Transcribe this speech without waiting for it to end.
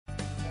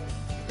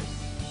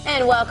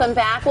And welcome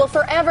back. Well,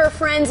 Forever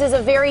Friends is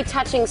a very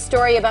touching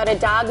story about a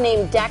dog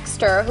named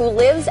Dexter who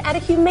lives at a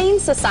Humane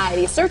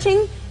Society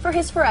searching for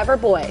his forever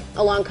boy.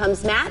 Along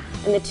comes Matt,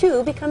 and the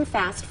two become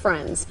fast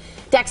friends.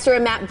 Dexter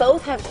and Matt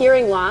both have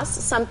hearing loss,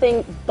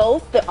 something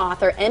both the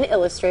author and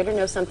illustrator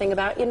know something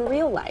about in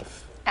real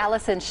life.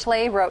 Allison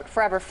Schley wrote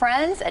Forever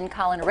Friends, and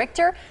Colin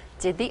Richter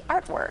did the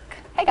artwork.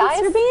 Hey guys.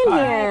 Thanks for being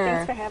Hi. here.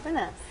 Thanks for having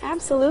us.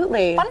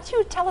 Absolutely. Why don't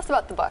you tell us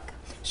about the book?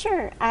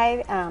 Sure.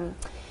 I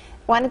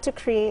wanted to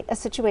create a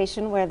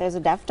situation where there's a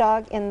deaf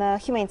dog in the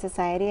Humane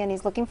Society and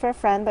he's looking for a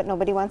friend, but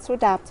nobody wants to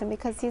adopt him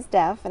because he's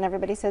deaf and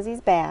everybody says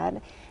he's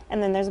bad.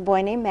 And then there's a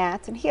boy named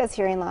Matt and he has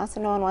hearing loss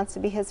and no one wants to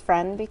be his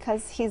friend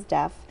because he's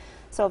deaf.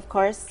 So of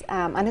course,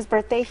 on his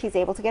birthday, he's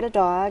able to get a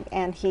dog,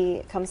 and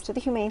he comes to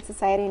the Humane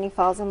Society and he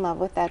falls in love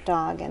with that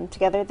dog. And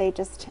together they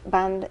just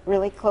bond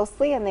really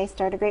closely and they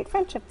start a great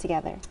friendship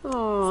together.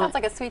 Aww. Sounds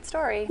like a sweet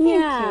story.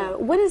 Yeah.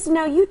 What is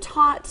now? You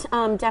taught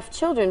deaf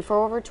children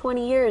for over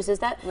 20 years. Is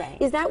that right?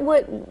 Is that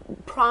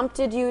what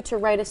prompted you to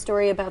write a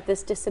story about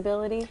this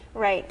disability?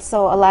 Right.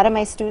 So a lot of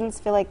my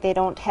students feel like they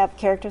don't have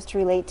characters to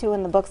relate to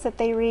in the books that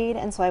they read,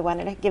 and so I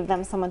wanted to give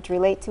them someone to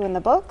relate to in the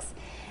books.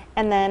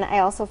 And then I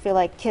also feel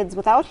like kids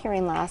without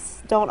hearing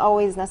loss don't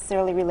always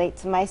necessarily relate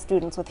to my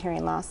students with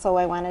hearing loss, so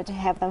I wanted to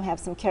have them have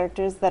some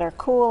characters that are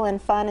cool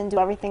and fun and do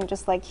everything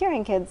just like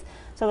hearing kids,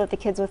 so that the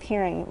kids with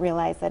hearing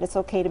realize that it's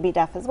okay to be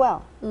deaf as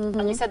well. Mm-hmm.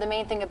 And you said the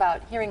main thing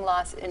about hearing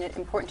loss, and it's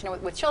important to know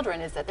with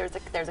children, is that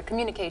there's a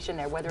communication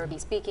there, whether it be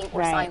speaking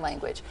or sign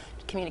language.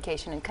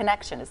 Communication and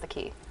connection is the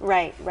key.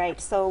 Right,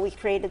 right. So we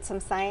created some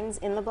signs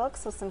in the book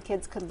so some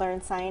kids could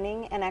learn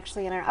signing, and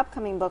actually in our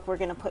upcoming book we're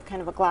going to put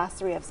kind of a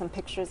glossary of some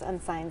pictures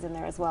and signs in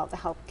there as well to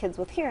help kids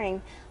with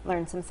hearing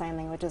learn some sign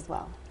language as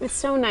well. It's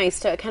so nice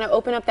to kind of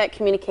open up that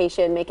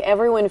communication, make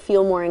everyone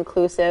feel more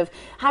inclusive.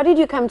 How did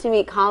you come to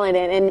meet Colin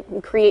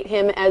and create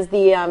him as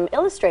the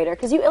illustrator?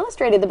 Because you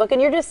illustrated the book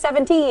and you're just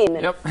 17.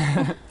 Yep.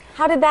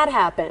 How did that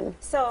happen?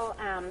 So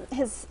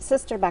his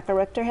sister Becca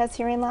Richter has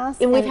hearing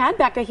loss. And we've had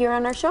Becca here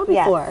on our show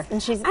before.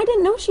 Yes, and I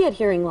didn't know she had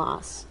hearing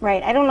loss.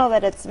 Right. I don't know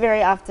that it's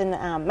very often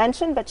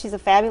mentioned, but she's a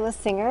fabulous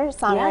singer,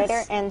 songwriter,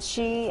 Yes. and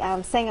she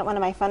sang at one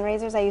of my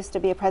fundraisers. I used to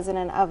be a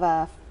president of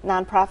a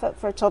nonprofit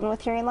for children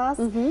with hearing loss,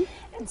 and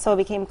so I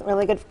became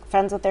really good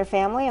friends with their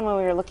family. And when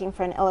we were looking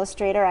for an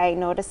illustrator, I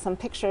noticed some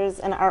pictures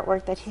and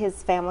artwork that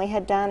his family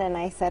had done, and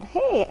I said,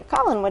 "Hey,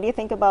 Colin, what do you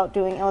think about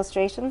doing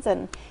illustrations?"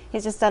 And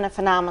he's just done a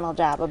phenomenal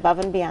job, above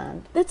and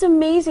beyond. That's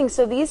amazing.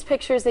 So these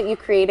pictures that you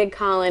created,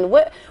 Colin,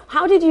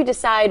 how did you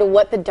decide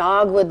what the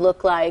dog would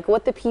look like,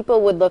 what the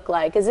people would look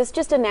like? Is this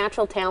just a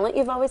natural talent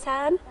you've always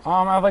had?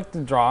 I've liked to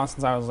draw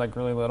since I was like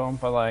really little,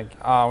 but like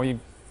we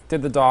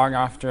did the dog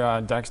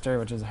after Dexter,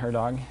 which is her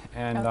dog,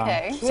 and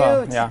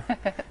so yeah,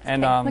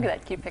 and look at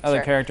that cute picture.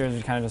 Other characters,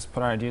 we kind of just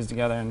put our ideas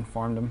together and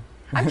formed them.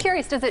 I'm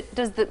curious, do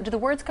the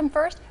words come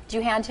first? Do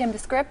you hand him the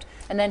script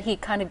and then he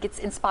kind of gets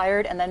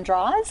inspired and then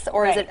draws,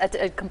 or is it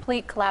a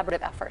complete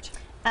collaborative effort?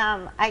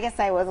 I guess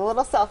I was a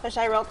little selfish.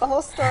 I wrote the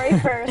whole story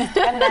first,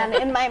 and then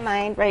in my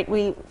mind,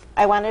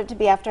 I wanted it to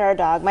be after our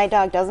dog. My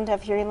dog doesn't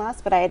have hearing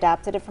loss, but I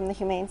adopted it from the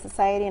Humane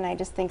Society, and I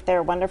just think they're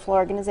a wonderful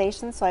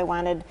organization, so I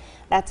wanted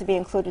that to be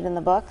included in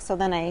the book. So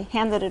then I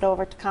handed it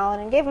over to Colin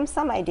and gave him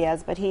some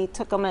ideas, but he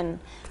took them and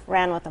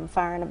ran with them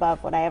far and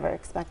above what I ever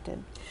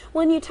expected.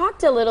 Well, and you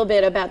talked a little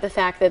bit about the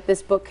fact that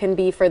this book can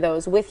be for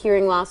those with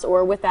hearing loss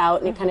or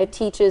without, and it kind of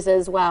teaches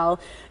as well.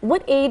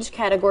 What age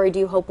category do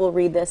you hope will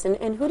read this,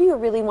 and who do you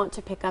really want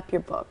to pick up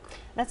your book?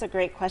 That's a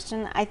great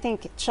question. I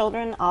think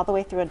children all the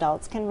way through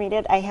adults can read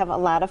it. I have a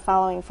lot of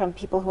following from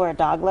people who are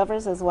dog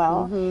lovers as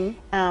well.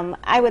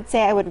 I would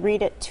say I would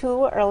read it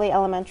to early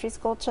elementary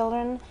school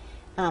children,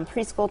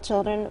 preschool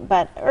children,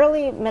 but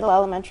early middle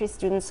elementary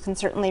students can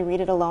certainly read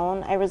it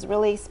alone. I was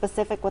really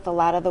specific with a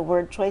lot of the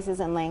word choices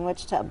and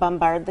language to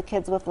bombard the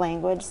kids with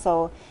language,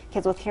 so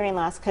kids with hearing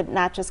loss could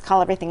not just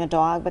call everything a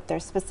dog, but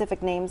there's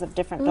specific names of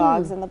different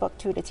dogs in the book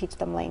too to teach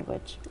them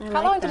language.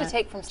 How long did it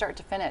take from start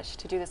to finish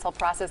to do this whole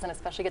process and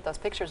especially get those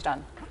pictures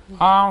done?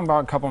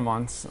 About a couple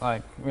months.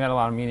 Like we had a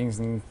lot of meetings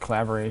and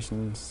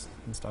collaborations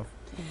and stuff.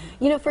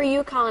 You know, for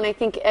you, Colin, I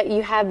think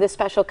you have this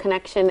special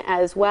connection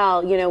as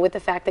well, you know, with the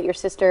fact that your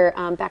sister,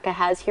 Becca,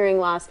 has hearing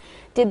loss.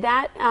 Did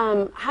that,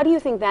 how do you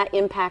think that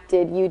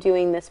impacted you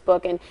doing this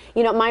book? And,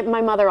 you know, my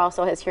mother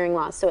also has hearing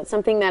loss, so it's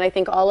something that I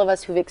think all of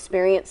us who've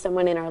experienced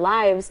someone in our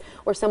lives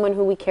or someone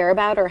who we care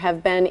about or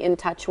have been in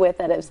touch with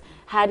that has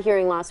had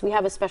hearing loss, we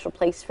have a special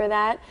place for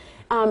that.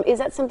 Is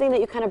that something that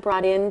you kind of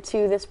brought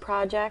into this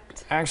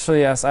project?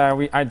 Actually, yes.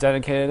 I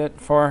dedicated it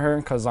for her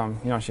because you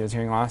know, she has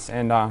hearing loss,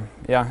 and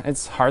yeah,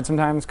 it's hard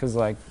sometimes because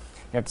like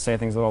you have to say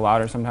things a little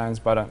louder sometimes,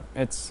 but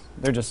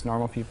they're just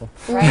normal people.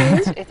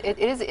 Right.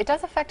 It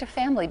does affect a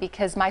family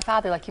because my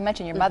father, like you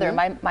mentioned, your mother,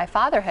 my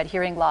father had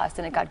hearing loss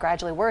and it got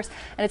gradually worse.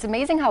 And it's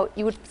amazing how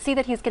you would see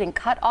that he's getting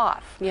cut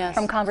off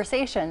from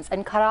conversations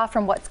and cut off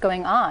from what's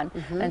going on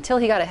until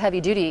he got a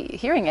heavy-duty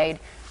hearing aid.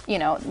 you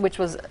know, which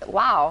was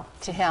wow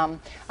to him.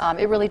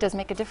 It really does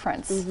make a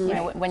difference. You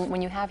know,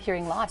 when you have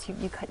hearing loss,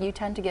 you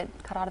tend to get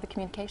cut out of the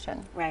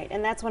communication. Right,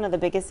 and that's one of the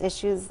biggest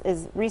issues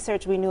is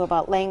research. We knew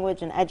about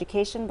language and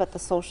education, but the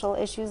social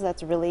issues,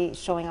 that's really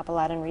showing up a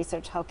lot in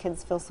research, how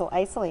kids feel so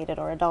isolated,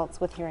 or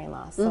adults with hearing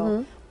loss.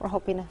 So we're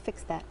hoping to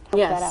fix that,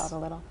 help that out a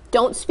little.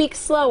 Don't speak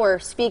slower,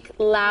 speak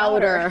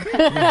louder.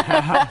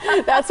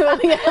 That's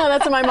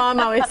what my mom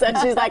always said.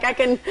 She's like, I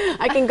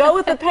can go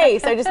with the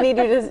pace. I just need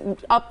you to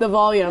up the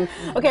volume.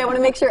 Okay, I want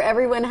to make sure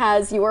everyone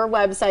has your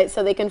website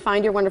so they can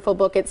find your wonderful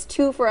book. It's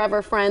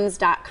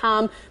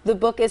twoforeverfriends.com. The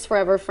book is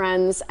Forever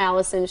Friends.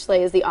 Allison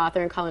Schley is the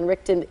author and Colin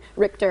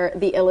Richter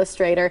the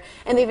illustrator.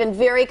 And they've been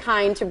very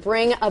kind to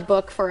bring a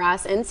book for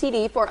us and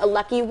CD for a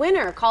lucky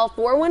winner. Call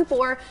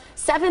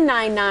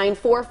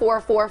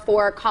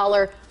 414-799-4444.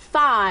 Caller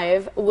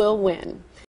 5 will win.